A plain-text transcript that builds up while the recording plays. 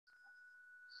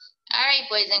All right,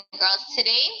 boys and girls,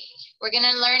 today we're going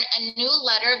to learn a new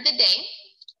letter of the day.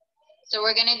 So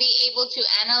we're going to be able to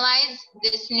analyze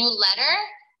this new letter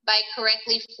by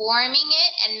correctly forming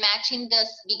it and matching the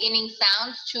beginning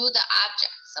sounds to the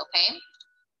objects, okay?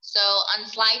 So on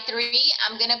slide 3,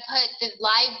 I'm going to put the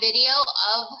live video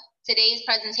of today's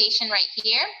presentation right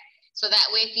here. So that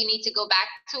way if you need to go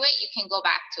back to it, you can go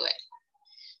back to it.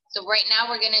 So right now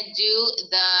we're going to do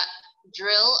the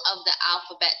drill of the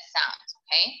alphabet sounds,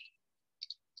 okay?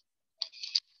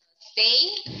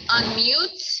 Stay on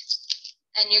mute,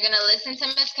 and you're going to listen to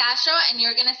Miss Castro, and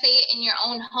you're going to say it in your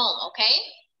own home, okay?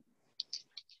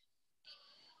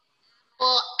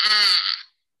 Apple, ah.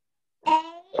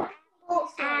 Apple,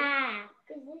 ah.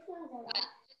 Keep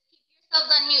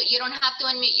yourselves on mute. You don't have to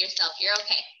unmute yourself. You're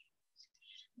okay.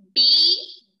 B,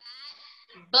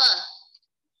 bat, b.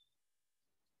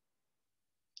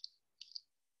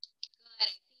 Good. I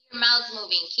see your mouths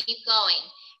moving. Keep going.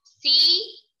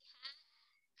 C,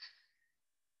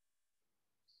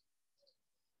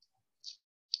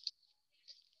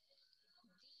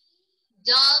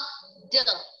 dog, d.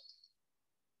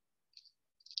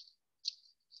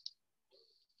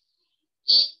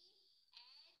 E,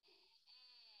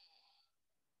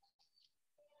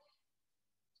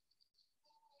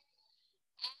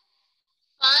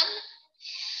 fun.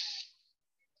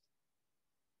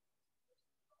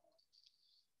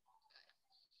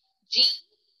 G,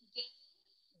 g,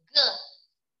 g.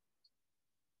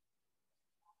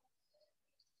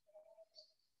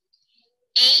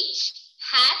 H,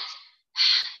 hat.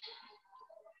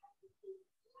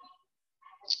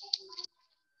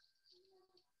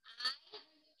 I,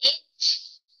 itch,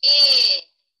 it.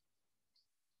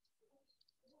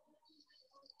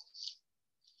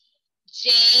 J,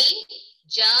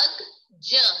 jug,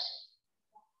 j.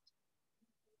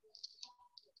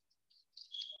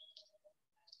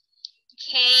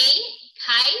 K,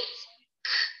 kite, k.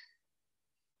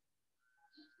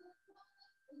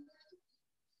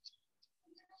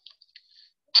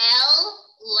 L,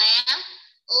 lamp,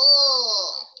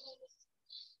 l.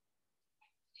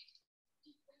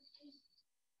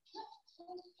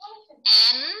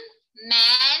 M,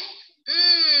 man,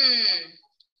 mm.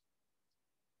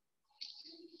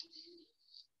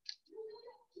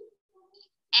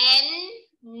 N,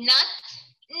 nut,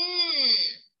 mm.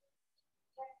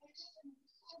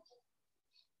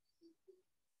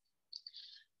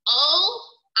 O,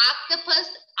 octopus,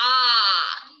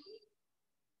 ah.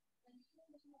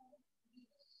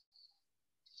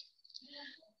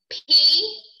 P,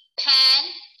 pen,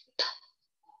 p.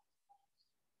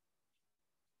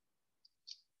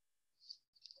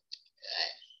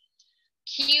 Good.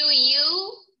 Q,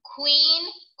 U, queen,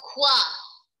 qua.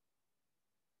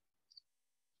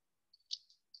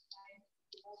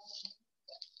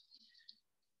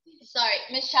 Sorry,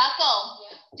 Miss Chaco,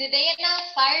 did they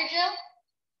announce fire drill?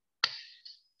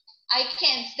 I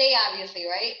can't stay, obviously,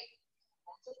 right?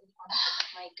 Oh,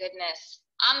 my goodness.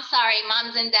 I'm sorry,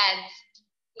 moms and dads.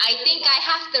 I think I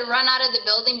have to run out of the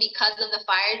building because of the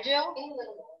fire drill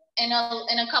in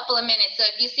a couple of minutes. So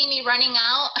if you see me running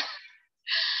out,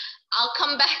 I'll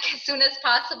come back as soon as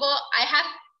possible.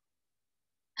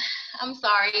 I'm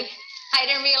sorry. I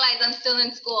didn't realize I'm still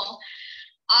in school.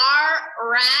 R,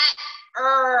 rat,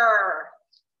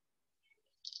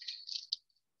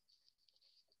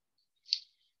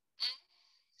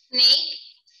 snake,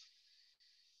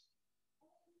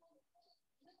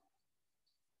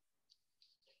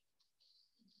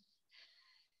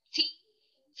 T,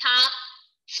 top,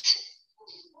 t.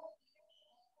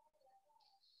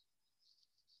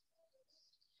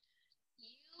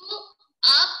 U,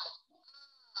 up,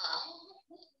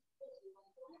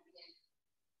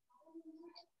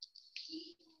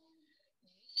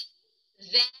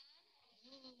 then,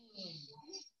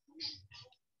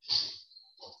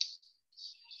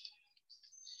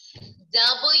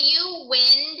 W,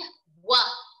 wind, w.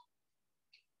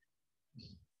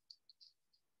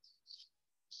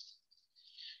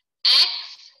 X,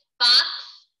 fox,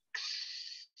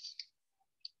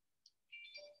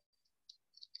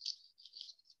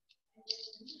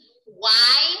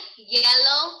 Y,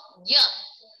 yellow, y.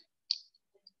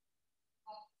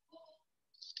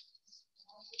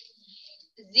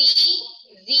 Z,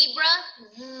 zebra,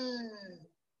 z.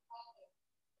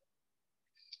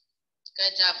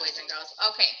 Good job, boys and girls.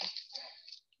 Okay.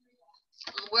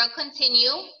 We'll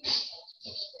continue.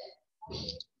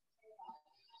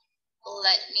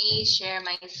 Let me share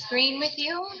my screen with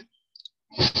you.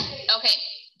 Okay.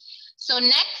 So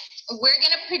next, we're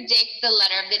going to predict the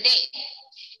letter of the day.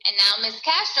 And now Ms.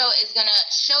 Castro is going to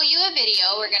show you a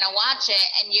video. We're going to watch it,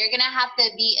 and you're going to have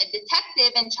to be a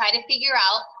detective and try to figure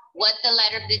out what the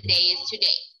letter of the day is today.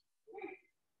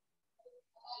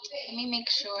 Let me make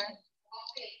sure.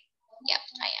 Yep,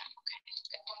 I am. Okay,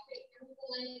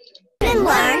 good. And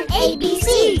learn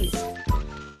ABCs.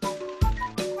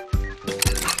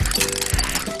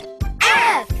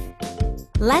 F.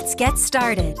 Let's get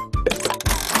started.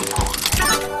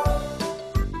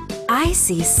 I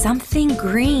see something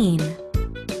green.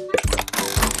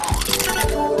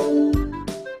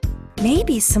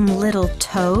 Maybe some little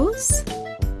toes?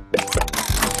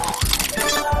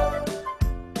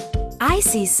 I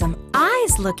see some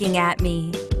eyes looking at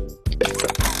me.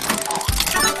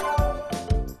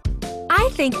 I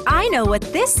think I know what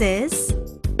this is.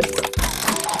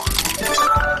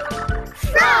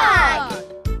 Frog.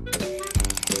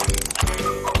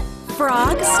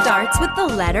 Frog starts with the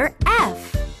letter F.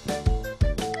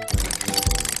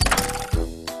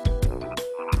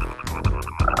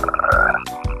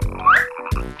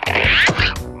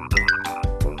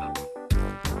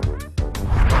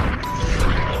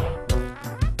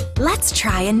 Let's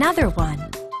try another one.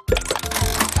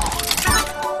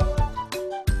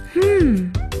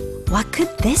 What could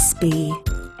this be?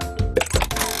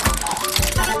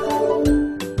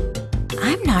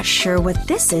 I'm not sure what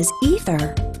this is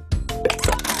either.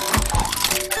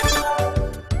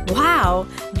 Wow,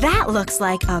 that looks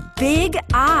like a big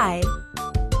eye.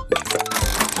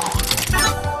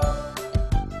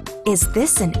 Is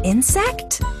this an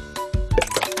insect?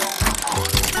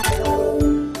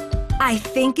 I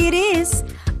think it is.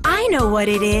 I know what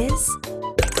it is.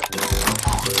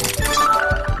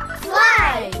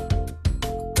 Fly.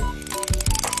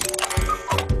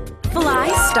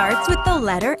 Fly starts with the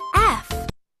letter F.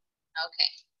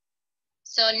 Okay.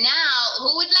 So now,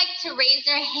 who would like to raise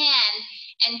their hand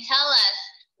and tell us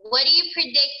what do you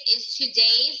predict is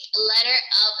today's letter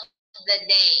of the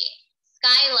day?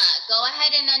 Skyla, go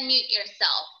ahead and unmute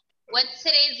yourself. What's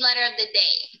today's letter of the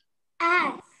day?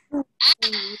 F.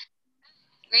 F.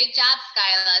 Great job,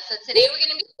 Skyla. So today we're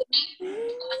going to be talking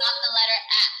about the letter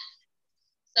F.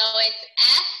 So it's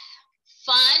F,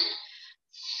 fun.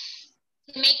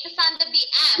 To make the sound of the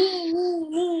F,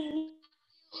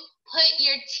 put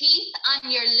your teeth on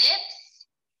your lips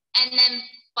and then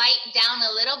bite down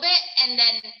a little bit and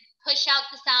then push out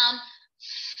the sound.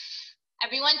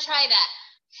 Everyone try that.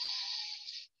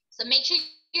 So make sure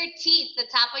your teeth,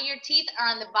 the top of your teeth are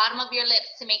on the bottom of your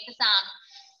lips to make the sound.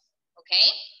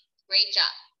 Okay? Great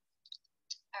job.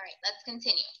 All right, let's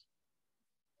continue.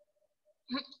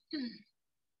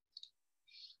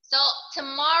 So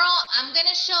tomorrow, I'm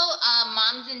going to show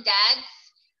moms and dads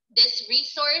this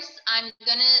resource. I'm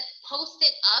going to post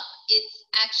it up.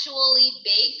 It's actually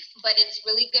big, but it's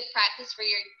really good practice for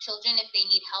your children if they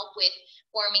need help with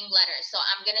forming letters. So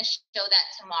I'm going to show that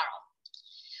tomorrow.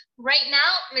 Right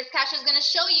now, Ms. Kasha is going to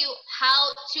show you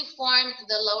how to form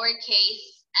the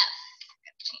lowercase f.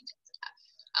 Change it to f.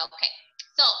 Okay,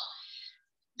 so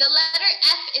the letter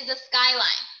F is a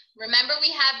skyline. Remember,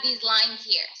 we have these lines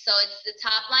here. So it's the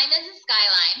top line is a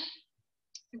skyline,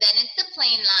 then it's the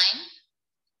plane line,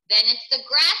 then it's the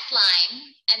grass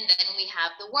line, and then we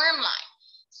have the worm line.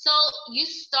 So you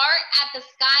start at the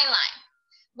skyline.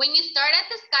 When you start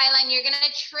at the skyline, you're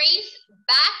gonna trace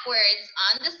backwards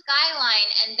on the skyline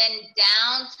and then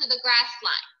down to the grass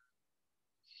line.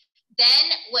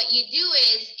 Then what you do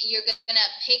is you're gonna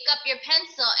pick up your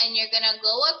pencil and you're gonna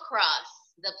go across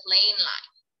the plane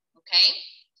line, okay?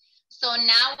 So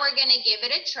now we're gonna give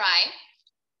it a try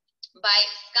by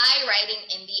skywriting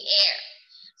in the air.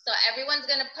 So everyone's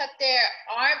gonna put their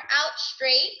arm out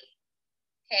straight,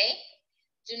 okay?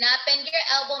 Do not bend your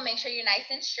elbow, make sure you're nice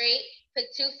and straight. Put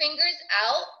 2 fingers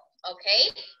out, okay?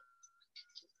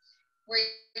 We're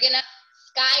gonna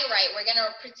skywrite. We're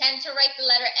gonna pretend to write the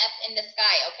letter F in the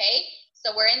sky, okay?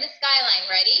 So we're in the skyline,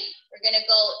 ready? We're gonna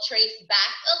go trace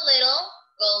back a little,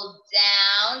 go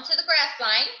down to the grass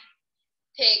line,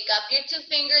 pick up your 2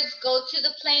 fingers, go to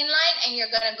the plane line, and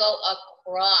you're gonna go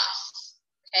across,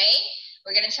 okay?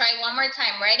 We're gonna try one more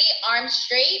time, ready? Arms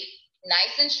straight,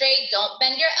 nice and straight, don't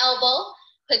bend your elbow.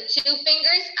 Put 2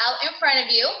 fingers out in front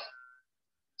of you.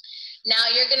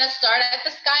 Now you're gonna start at the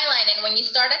skyline, and when you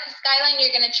start at the skyline,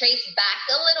 you're gonna trace back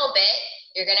a little bit.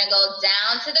 You're gonna go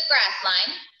down to the grass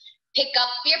line, pick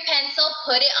up your pencil,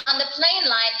 put it on the plane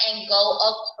line, and go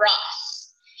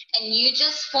across. And you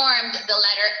just formed the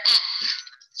letter F.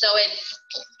 So it's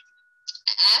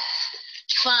F,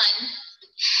 fun.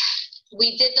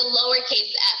 We did the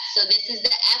lowercase f, so this is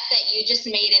the F that you just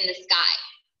made in the sky,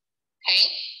 okay?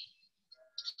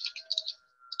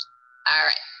 All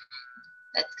right.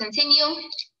 Let's continue.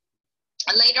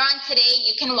 Later on today,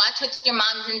 you can watch with your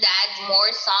moms and dads more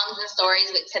songs and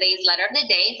stories with today's letter of the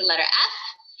day, the letter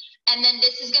F. And then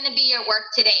this is gonna be your work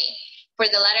today. For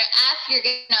the letter F, you're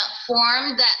gonna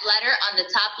form that letter on the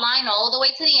top line all the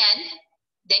way to the end.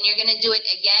 Then you're gonna do it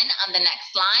again on the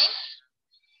next line.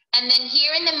 And then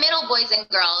here in the middle, boys and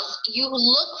girls, you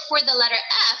look for the letter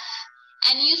F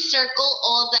and you circle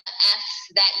all the F's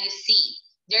that you see.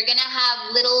 They're gonna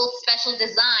have little special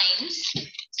designs.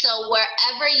 So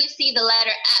wherever you see the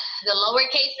letter F, the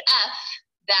lowercase f,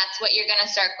 that's what you're gonna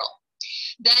circle.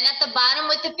 Then at the bottom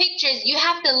with the pictures, you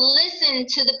have to listen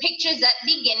to the pictures that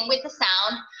begin with the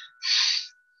sound.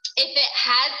 If it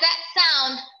has that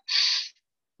sound,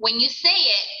 when you say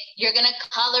it, you're gonna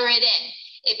color it in.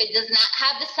 If it does not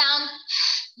have the sound,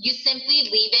 you simply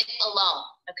leave it alone,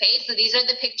 okay? So these are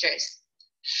the pictures.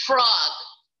 Frog,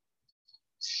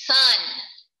 sun,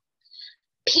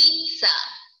 pizza,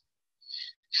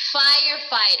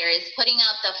 firefighter is putting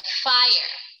out the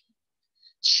fire,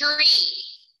 tree,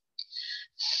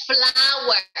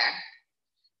 flower,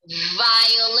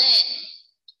 violin,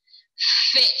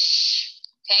 fish,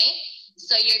 okay?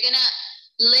 So you're gonna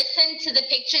listen to the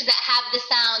pictures that have the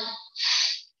sound,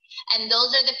 and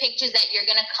those are the pictures that you're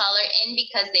gonna color in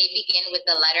because they begin with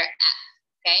the letter F,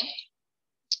 okay?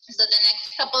 So the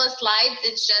next couple of slides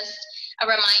is just a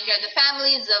reminder of the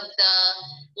families of the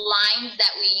lines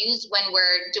that we use when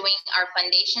we're doing our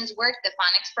Fundations work, the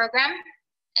phonics program.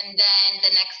 And then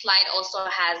the next slide also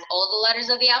has all the letters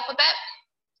of the alphabet.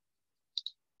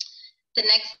 The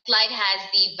next slide has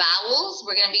the vowels.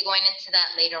 We're gonna be going into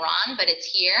that later on, but it's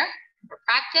here for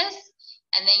practice.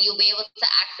 And then you'll be able to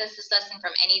access this lesson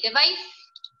from any device.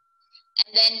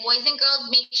 And then boys and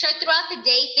girls, make sure throughout the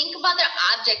day, think of other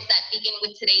objects that begin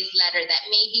with today's letter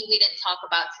that maybe we didn't talk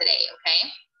about today,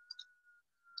 okay?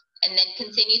 And then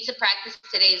continue to practice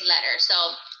today's letter. So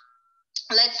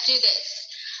let's do this.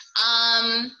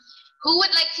 Who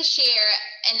would like to share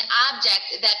an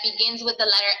object that begins with the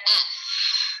letter F?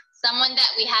 Someone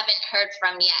that we haven't heard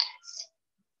from yet.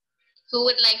 Who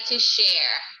would like to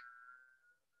share?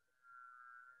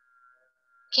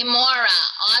 Kimora,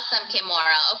 awesome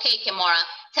Kimora. Okay, Kimora,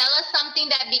 tell us something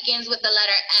that begins with the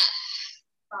letter F.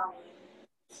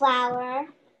 Flower.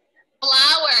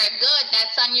 Flower, good.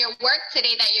 That's on your work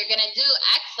today that you're gonna do.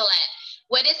 Excellent.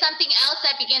 What is something else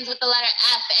that begins with the letter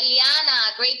F?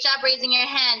 Eliana, great job raising your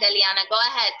hand. Eliana, go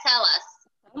ahead, tell us.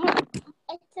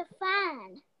 It's a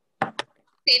fan.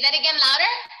 Say that again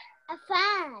louder. A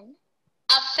fan.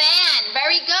 A fan,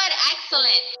 very good,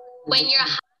 excellent. When you're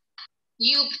hot,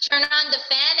 you turn on the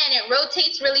fan and it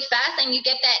rotates really fast and you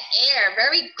get that air.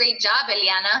 Very great job,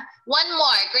 Eliana. One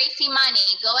more, Gracie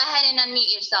Mani. Go ahead and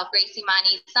unmute yourself, Gracie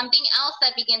Mani. Something else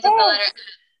that begins with the letter F.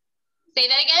 Say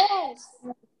that again.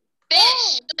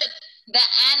 Fish, good. The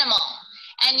animal.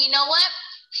 And you know what?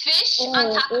 Fish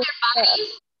on top of their bodies,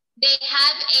 they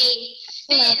have a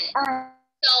fin.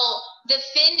 So the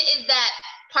fin is that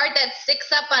part that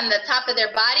sticks up on the top of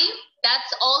their body.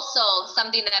 That's also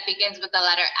something that begins with the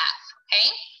letter F, okay?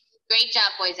 Great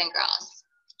job, boys and girls.